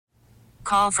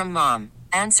Call from mom.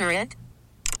 Answer it.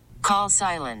 Call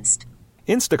silenced.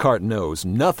 Instacart knows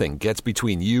nothing gets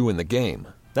between you and the game.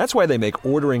 That's why they make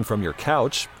ordering from your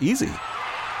couch easy.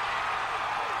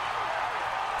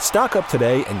 Stock up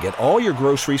today and get all your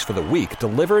groceries for the week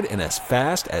delivered in as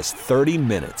fast as 30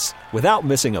 minutes without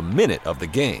missing a minute of the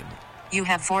game. You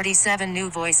have 47 new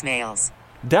voicemails.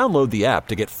 Download the app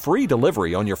to get free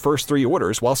delivery on your first 3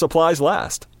 orders while supplies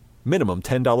last. Minimum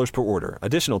 $10 per order.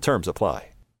 Additional terms apply.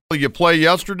 You play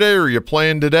yesterday or you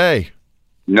playing today?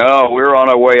 No, we're on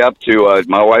our way up to,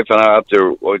 my wife and I, up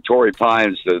to Torrey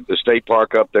Pines, the state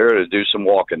park up there, to do some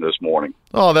walking this morning.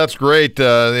 Oh, that's great.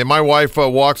 My wife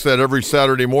walks that every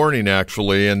Saturday morning,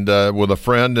 actually, and with a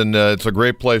friend, and it's a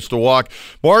great place to walk.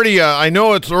 Marty, I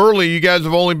know it's early. You guys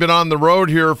have only been on the road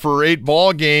here for 8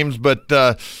 ball games, but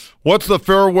what's the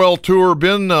farewell tour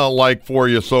been like for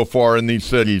you so far in these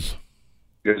cities?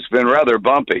 It's been rather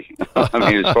bumpy. I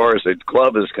mean, as far as the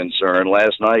club is concerned,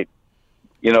 last night,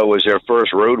 was their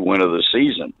first road win of the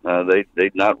season.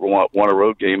 They'd not won a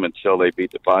road game until they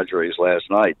beat the Padres last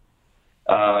night.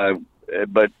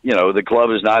 But, the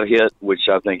club is not hit, which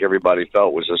I think everybody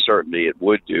felt was a certainty it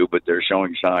would do, but they're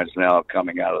showing signs now of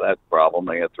coming out of that problem.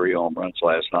 They had 3 home runs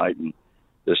last night, and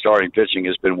the starting pitching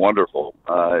has been wonderful.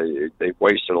 They've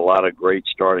wasted a lot of great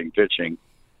starting pitching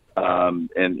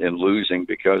and losing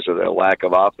because of their lack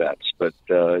of offense. But,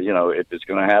 if it's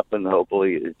going to happen,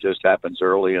 hopefully it just happens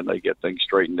early and they get things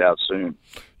straightened out soon.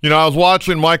 I was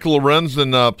watching Michael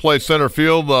Lorenzen play center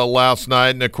field last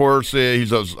night, and, of course,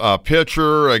 he's a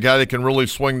pitcher, a guy that can really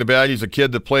swing the bat. He's a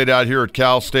kid that played out here at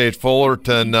Cal State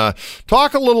Fullerton.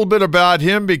 Talk a little bit about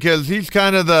him, because he's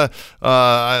kind of the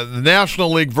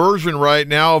National League version right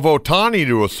now of Ohtani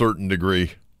to a certain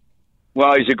degree.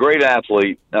 Well, he's a great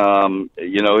athlete.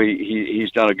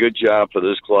 He's done a good job for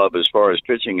this club as far as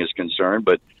pitching is concerned,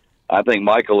 but I think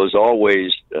Michael has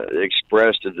always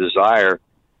expressed a desire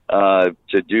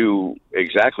to do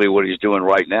exactly what he's doing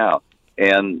right now.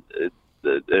 And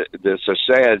it's a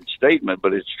sad statement,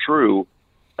 but it's true.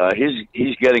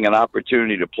 He's getting an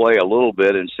opportunity to play a little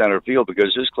bit in center field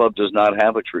because this club does not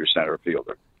have a true center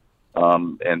fielder.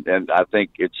 And I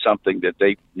think it's something that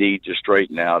they need to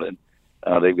straighten out. And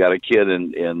they've got a kid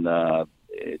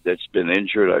that's been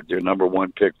injured, their number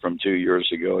 1 pick from 2 years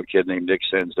ago, a kid named Nick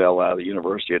Senzel out of the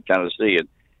University of Tennessee. And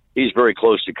he's very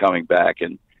close to coming back.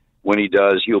 And when he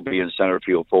does, he'll be in center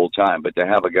field full time. But to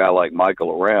have a guy like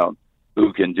Michael around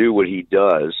who can do what he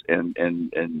does and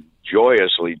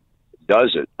joyously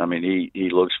does it. I mean, he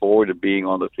looks forward to being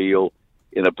on the field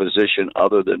in a position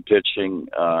other than pitching.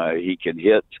 He can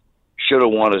hit. Should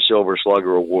have won a Silver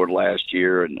Slugger award last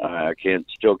year, and I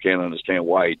still can't understand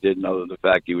why he didn't, other than the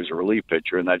fact he was a relief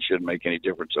pitcher, and that shouldn't make any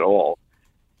difference at all.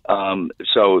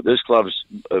 So this club's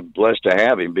blessed to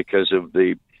have him because of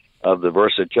the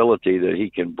versatility that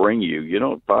he can bring you. You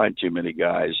don't find too many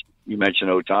guys. You mentioned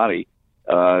Ohtani.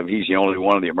 He's the only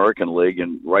one in the American League,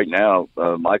 and right now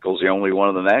Michael's the only one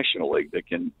in the National League that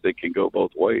can go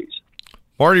both ways.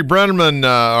 Marty Brennaman,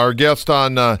 our guest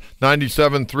on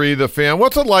 97.3 The Fan.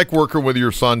 What's it like working with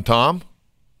your son, Tom?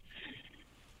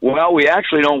 Well, we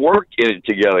actually don't work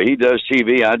together. He does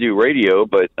TV, I do radio,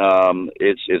 but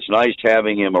it's nice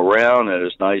having him around, and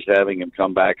it's nice having him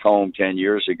come back home 10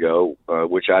 years ago,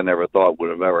 which I never thought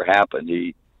would have ever happened.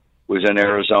 He was in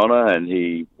Arizona, and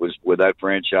he was with that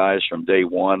franchise from day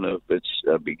one of its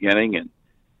beginning, and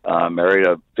married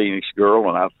a Phoenix girl,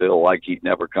 and I feel like he'd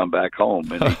never come back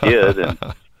home, and he did. And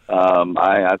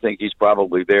I think he's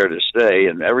probably there to stay.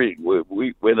 And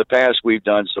we in the past we've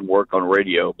done some work on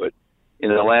radio, but in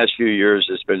the last few years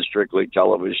it's been strictly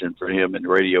television for him and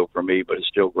radio for me. But it's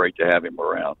still great to have him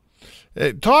around.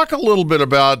 Talk a little bit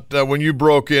about when you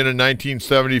broke in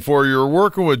 1974. You were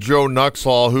working with Joe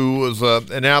Nuxhall, who was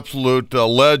an absolute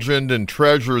legend and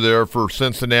treasure there for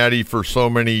Cincinnati for so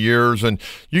many years. And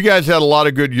you guys had a lot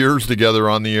of good years together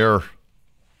on the air.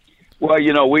 Well,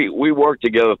 we worked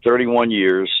together 31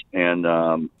 years, and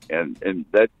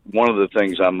that one of the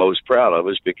things I'm most proud of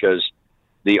is because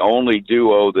the only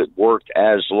duo that worked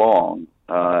as long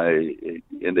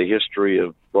in the history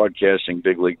of broadcasting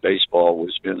big league baseball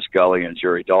was Vin Scully and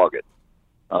Jerry Doggett.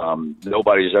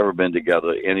 Nobody's ever been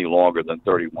together any longer than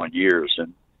 31 years.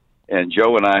 And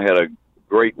Joe and I had a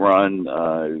great run.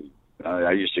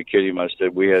 I used to kid him. I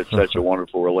said we had such a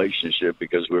wonderful relationship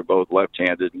because we were both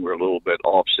left-handed and we were a little bit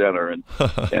off-center, and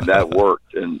that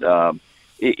worked. And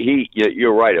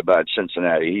you're right about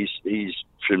Cincinnati. He's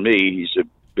for me, he's the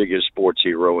biggest sports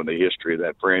hero in the history of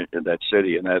that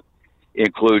city, and that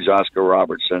includes Oscar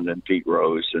Robertson and Pete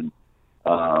Rose. And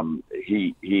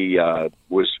he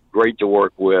was great to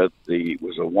work with. He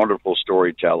was a wonderful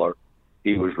storyteller.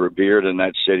 he was revered in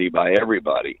that city by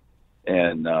everybody.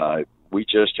 And we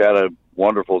just had a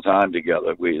wonderful time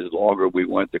together. The longer we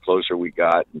went, the closer we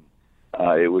got.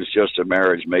 It was just a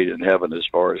marriage made in heaven as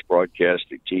far as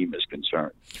broadcasting team is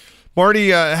concerned.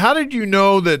 Marty, how did you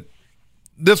know that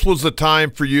this was the time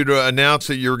for you to announce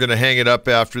that you were going to hang it up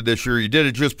after this year? You did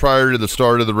it just prior to the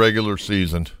start of the regular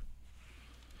season.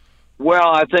 Well,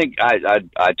 I think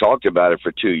I talked about it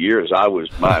for 2 years.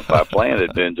 My plan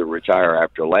had been to retire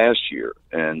after last year,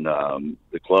 and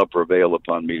the club prevailed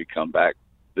upon me to come back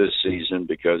this season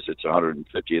because it's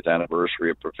 150th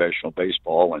anniversary of professional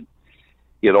baseball, and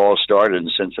it all started in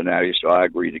Cincinnati. So I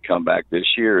agreed to come back this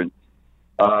year. And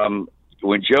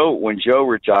when Joe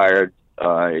retired,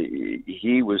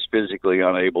 he was physically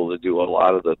unable to do a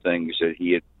lot of the things that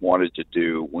he had wanted to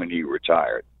do when he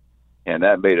retired. And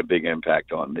that made a big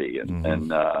impact on me.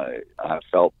 And I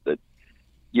felt that,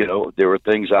 there were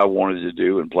things I wanted to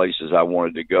do and places I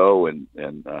wanted to go. And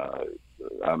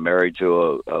I'm married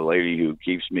to a lady who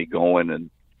keeps me going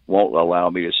and won't allow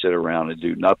me to sit around and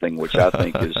do nothing, which I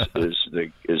think is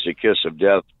the kiss of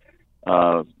death.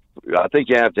 I think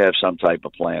you have to have some type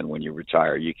of plan when you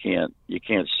retire. You can't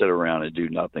sit around and do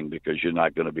nothing because you're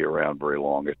not going to be around very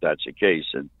long if that's the case.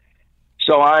 And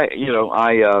so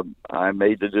I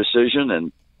made the decision,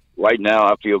 and right now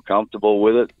I feel comfortable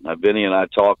with it. Vinny and I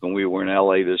talked, and we were in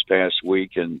L.A. this past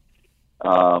week, and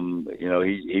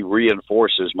he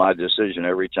reinforces my decision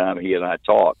every time he and I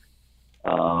talk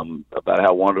about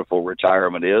how wonderful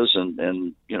retirement is,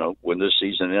 and when this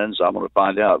season ends, I'm going to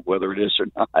find out whether it is or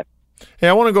not. Hey,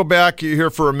 I want to go back here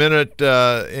for a minute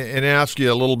and ask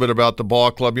you a little bit about the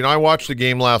ball club. I watched the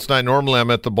game last night. Normally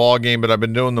I'm at the ball game, but I've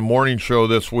been doing the morning show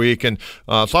this week. And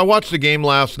so I watched the game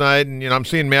last night, and I'm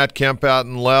seeing Matt Kemp out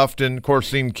and left, and, of course,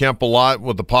 seeing Kemp a lot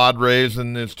with the Padres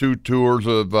and his 2 tours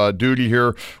of duty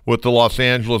here with the Los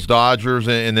Angeles Dodgers,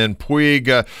 and then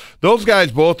Puig. Those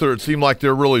guys both it seem like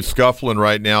they're really scuffling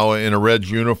right now in a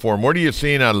Reds uniform. What are you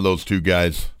seeing out of those 2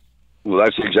 guys? Well,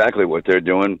 that's exactly what they're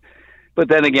doing. But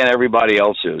then again, everybody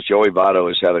else is. Joey Votto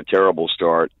has had a terrible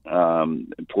start.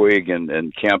 Puig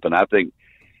and Kemp, and I think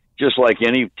just like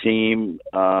any team,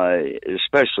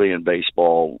 especially in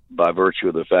baseball, by virtue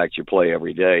of the fact you play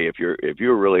every day, if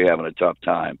you're really having a tough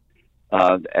time,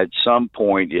 at some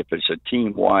point, if it's a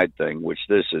team-wide thing, which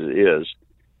this is,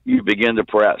 you begin to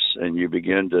press and you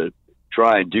begin to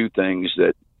try and do things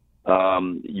that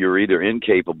you're either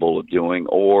incapable of doing,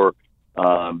 or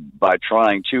by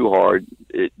trying too hard,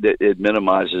 it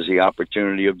minimizes the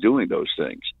opportunity of doing those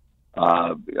things.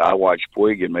 I watched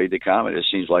Puig and made the comment, it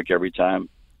seems like every time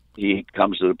he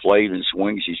comes to the plate and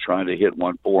swings, he's trying to hit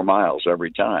 4 miles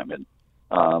every time. And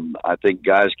I think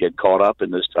guys get caught up in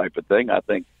this type of thing. I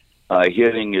think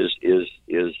hitting is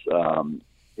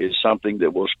something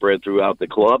that will spread throughout the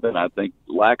club, and I think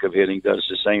lack of hitting does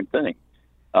the same thing.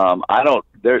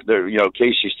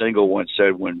 Casey Stengel once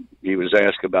said when he was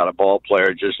asked about a ball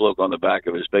player, just look on the back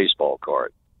of his baseball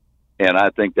card. And I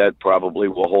think that probably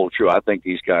will hold true. I think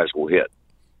these guys will hit.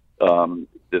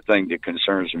 The thing that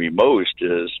concerns me most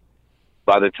is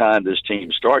by the time this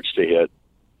team starts to hit,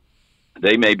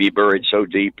 they may be buried so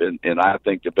deep in I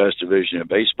think the best division of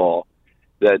baseball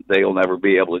that they'll never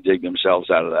be able to dig themselves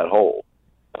out of that hole.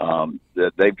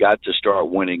 That they've got to start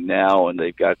winning now, and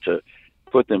they've got to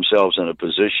put themselves in a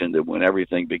position that when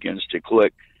everything begins to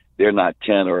click, they're not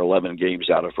 10 or 11 games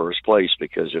out of first place,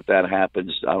 because if that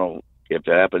happens, if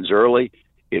it happens early,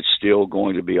 it's still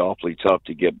going to be awfully tough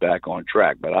to get back on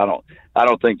track. But I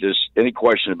don't think there's any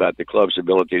question about the club's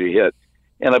ability to hit.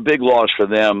 And a big loss for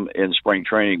them in spring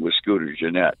training was Scooter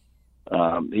Gennett.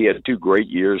 He had 2 great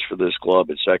years for this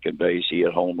club at second base. He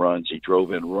had home runs. He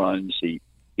drove in runs. He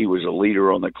was a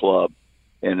leader on the club.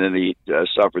 And then he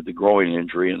suffered the groin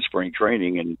injury in spring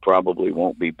training and probably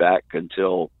won't be back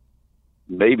until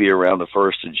maybe around the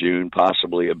 1st of June,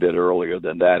 possibly a bit earlier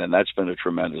than that. And that's been a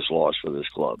tremendous loss for this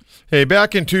club. Hey,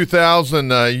 back in 2000,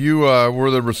 you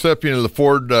were the recipient of the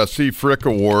Ford C. Frick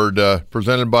Award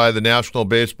presented by the National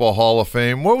Baseball Hall of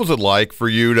Fame. What was it like for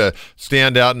you to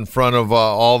stand out in front of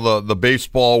all the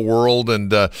baseball world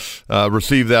and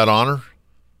receive that honor?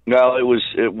 Well, it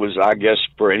was, I guess,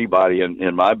 for anybody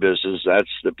in my business, that's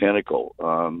the pinnacle.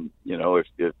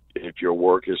 If your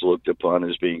work is looked upon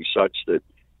as being such that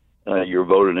you're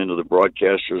voted into the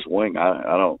broadcaster's wing,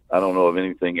 I don't know of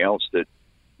anything else that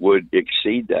would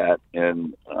exceed that.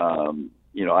 And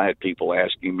I had people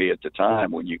asking me at the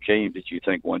time, when you came, did you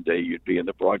think one day you'd be in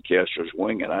the broadcaster's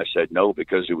wing? And I said no,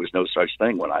 because there was no such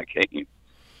thing when I came.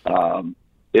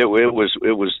 It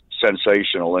was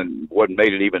sensational, and what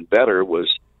made it even better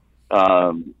was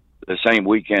the same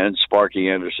weekend, Sparky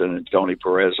Anderson and Tony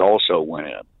Perez also went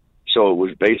in. So it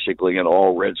was basically an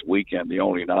all-Reds weekend. The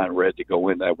only non-Red to go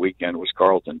in that weekend was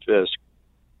Carlton Fisk.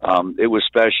 It was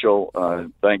special.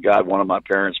 Thank God one of my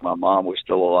parents, my mom, was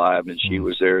still alive, and she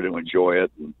was there to enjoy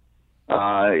it. And,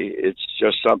 it's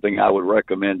just something I would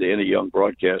recommend to any young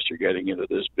broadcaster getting into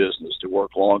this business, to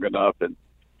work long enough and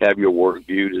have your work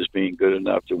viewed as being good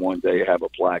enough to one day have a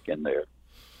plaque in there.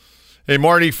 Hey,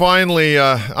 Marty, finally,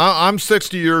 I'm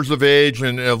 60 years of age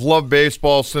and have loved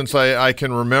baseball since I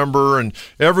can remember. And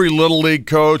every Little League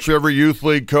coach, every Youth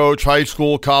League coach, high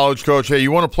school, college coach, hey,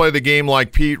 you want to play the game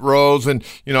like Pete Rose? And,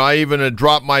 I even had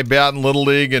dropped my bat in Little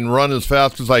League and run as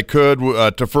fast as I could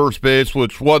to first base,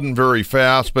 which wasn't very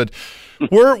fast. But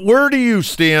where do you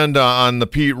stand on the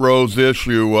Pete Rose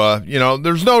issue?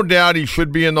 There's no doubt he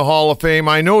should be in the Hall of Fame.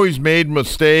 I know he's made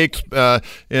mistakes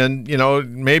and,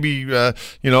 maybe,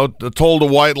 told a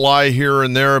white lie here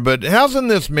and there, but hasn't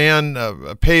this man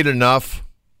paid enough?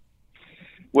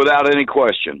 Without any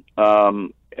question.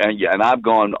 And I've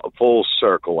gone full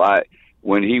circle.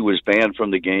 When he was banned from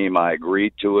the game, I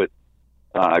agreed to it.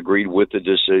 I agreed with the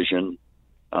decision.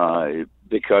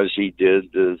 Because he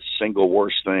did the single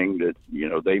worst thing that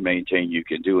they maintain you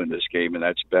can do in this game, and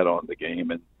that's bet on the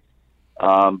game. And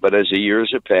but as the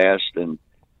years have passed and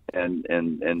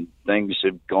things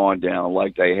have gone down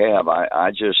like they have,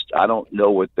 I don't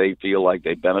know what they feel like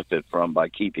they benefit from by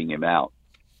keeping him out.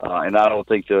 And I don't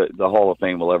think the Hall of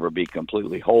Fame will ever be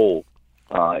completely whole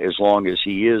as long as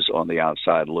he is on the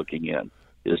outside looking in.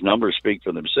 His numbers speak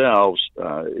for themselves.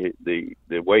 The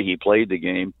way he played the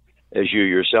game, as you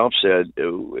yourself said,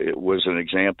 it was an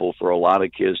example for a lot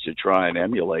of kids to try and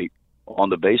emulate on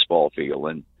the baseball field.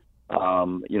 And,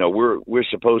 we're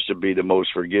supposed to be the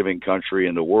most forgiving country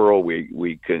in the world.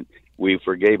 We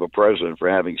forgave a president for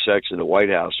having sex in the White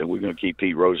House, and we're going to keep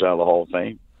Pete Rose out of the Hall of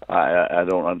Fame. I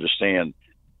don't understand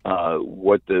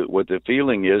what the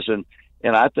feeling is.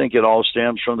 And I think it all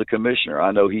stems from the commissioner.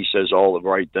 I know he says all the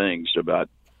right things about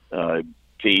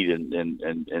Pete and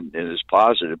is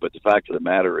positive, but the fact of the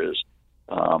matter is,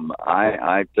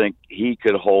 I think he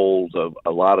could hold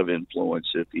a lot of influence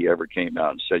if he ever came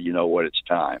out and said, you know what, it's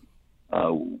time.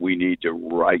 We need to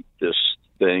right this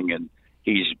thing, and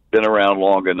he's been around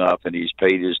long enough, and he's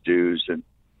paid his dues,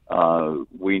 and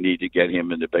we need to get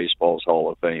him into baseball's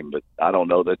Hall of Fame. But I don't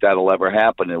know that that'll ever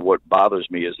happen, and what bothers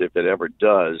me is if it ever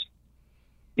does,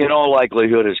 in all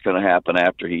likelihood it's going to happen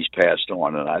after he's passed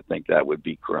on, and I think that would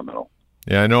be criminal.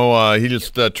 Yeah, I know he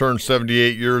just turned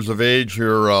 78 years of age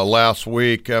here last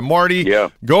week. Marty,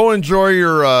 Go enjoy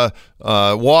your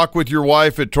walk with your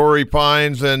wife at Torrey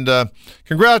Pines, and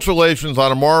congratulations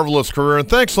on a marvelous career, and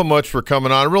thanks so much for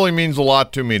coming on. It really means a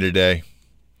lot to me today.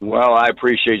 Well, I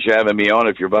appreciate you having me on.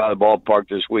 If you're by the ballpark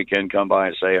this weekend, come by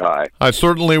and say hi. I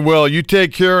certainly will. You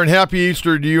take care, and happy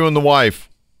Easter to you and the wife.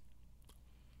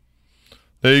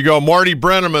 There you go, Marty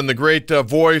Brennaman, the great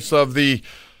voice of the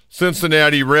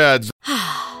Cincinnati Reds.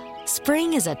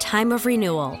 Spring is a time of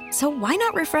renewal, so why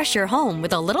not refresh your home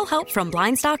with a little help from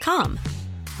Blinds.com?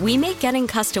 We make getting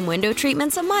custom window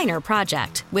treatments a minor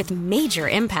project with major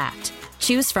impact.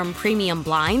 Choose from premium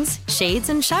blinds, shades,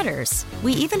 and shutters.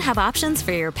 We even have options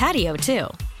for your patio, too.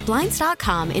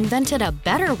 Blinds.com invented a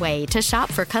better way to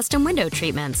shop for custom window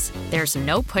treatments. There's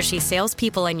no pushy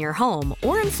salespeople in your home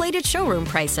or inflated showroom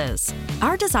prices.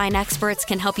 Our design experts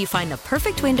can help you find the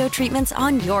perfect window treatments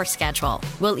on your schedule.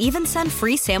 We'll even send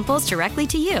free samples directly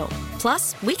to you.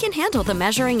 Plus, we can handle the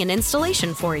measuring and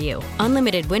installation for you.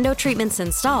 Unlimited window treatments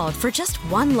installed for just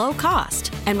one low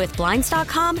cost. And with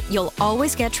Blinds.com, you'll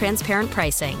always get transparent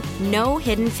pricing. No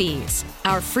hidden fees.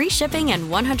 Our free shipping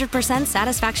and 100%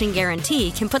 satisfaction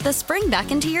guarantee can put the spring back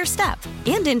into your step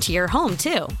and into your home,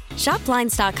 too. Shop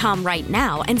Blinds.com right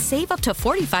now and save up to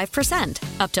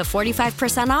 45%. Up to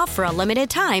 45% off for a limited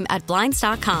time at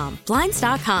Blinds.com.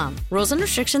 Blinds.com. Rules and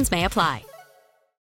restrictions may apply.